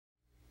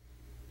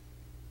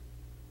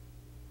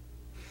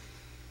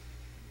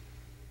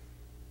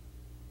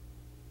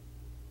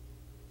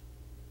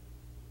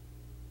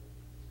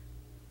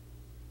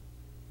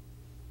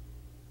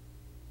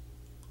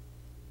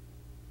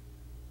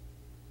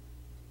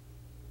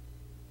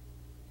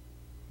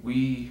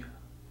We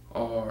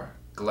are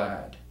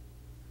glad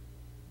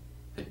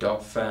the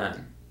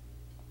Dauphin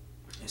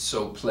is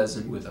so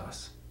pleasant with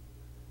us.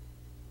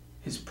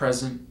 His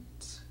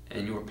presence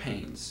and your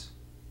pains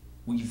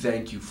we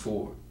thank you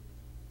for.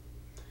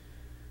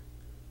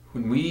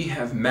 When we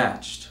have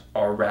matched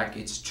our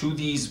rackets to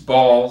these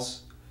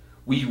balls,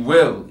 we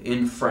will,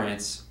 in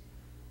France,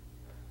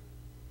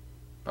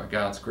 by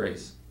God's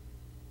grace,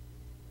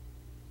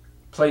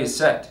 play a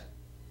set,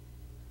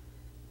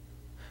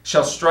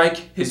 shall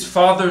strike his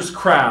father's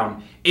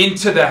crown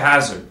into the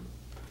hazard.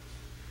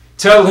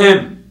 Tell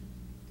him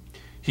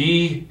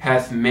he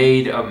hath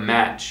made a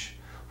match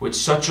with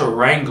such a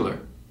wrangler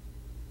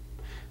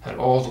that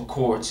all the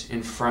courts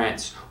in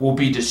France will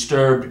be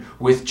disturbed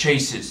with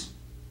chases.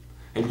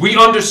 And we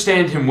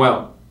understand him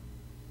well,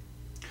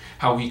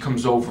 how he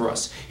comes over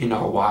us in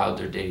our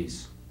wilder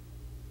days,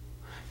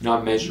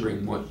 not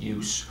measuring what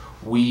use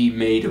we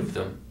made of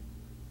them.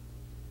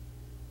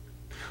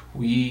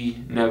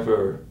 We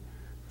never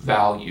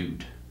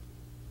valued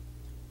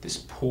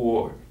this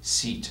poor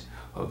seat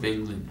of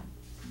England,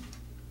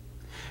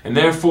 and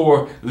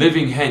therefore,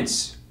 living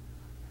hence,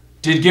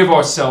 did give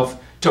ourselves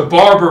to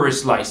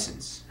barbarous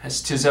license,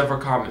 as 'tis ever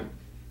common,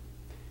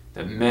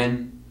 that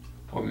men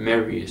are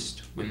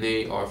merriest when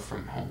they are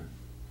from home.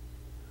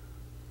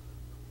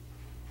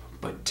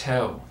 But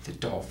tell the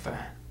Dauphin,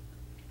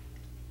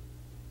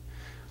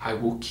 I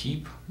will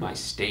keep my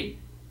state,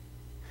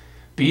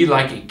 be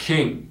like a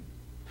king,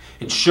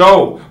 and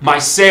show my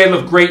sail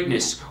of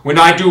greatness when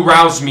I do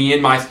rouse me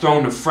in my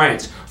throne of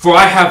France. For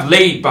I have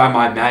laid by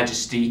my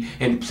majesty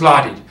and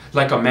plotted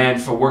like a man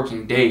for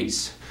working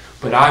days.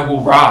 But I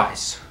will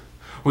rise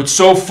with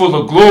so full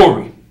of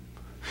glory,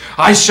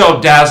 I shall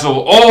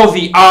dazzle all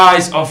the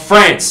eyes of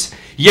France.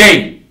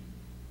 Yea,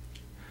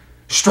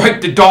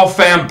 strike the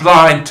Dauphin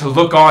blind to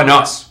look on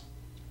us,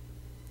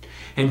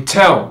 and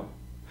tell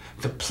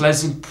the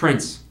pleasant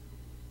prince,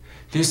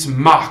 this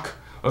mock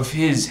of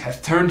his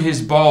hath turned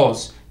his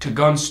balls to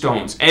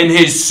gunstones, and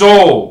his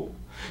soul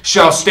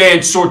shall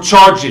stand sore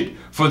charged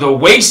for the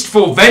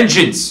wasteful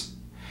vengeance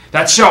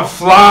that shall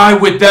fly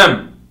with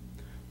them.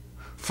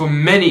 For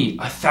many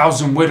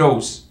 1,000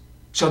 widows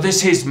shall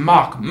this his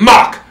mock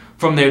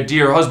from their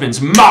dear husbands,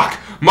 mock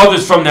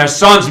mothers from their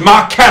sons,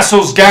 mock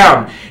castles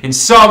down, and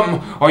some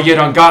are yet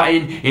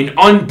ungotten and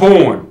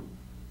unborn,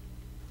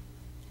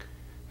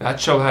 that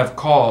shall have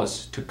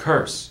cause to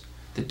curse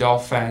the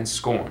Dauphin's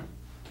scorn.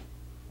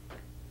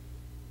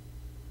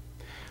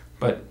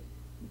 But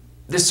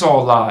this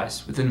all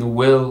lies within the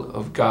will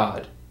of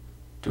God,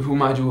 to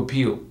whom I do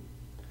appeal,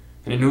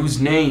 and in whose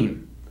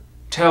name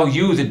tell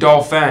you, the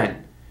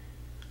Dauphin,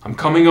 I'm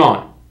coming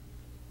on,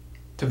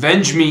 to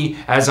venge me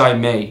as I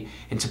may,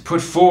 and to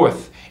put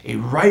forth a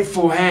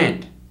rightful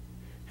hand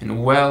in a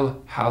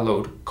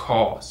well-hallowed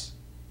cause.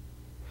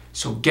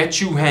 So get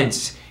you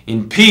hence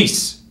in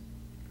peace,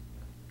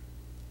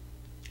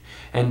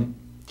 and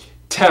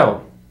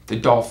tell the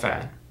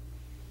Dauphin,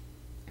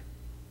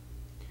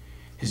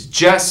 his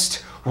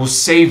jest will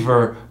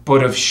savor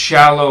but of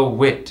shallow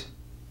wit,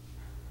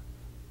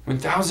 when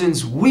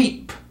thousands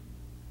weep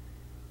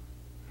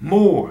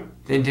more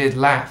than did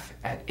laugh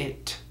at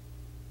it.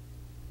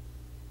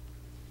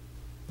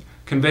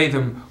 Convey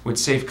them with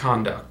safe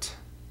conduct.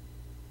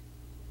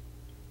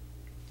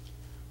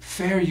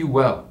 Fare you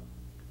well.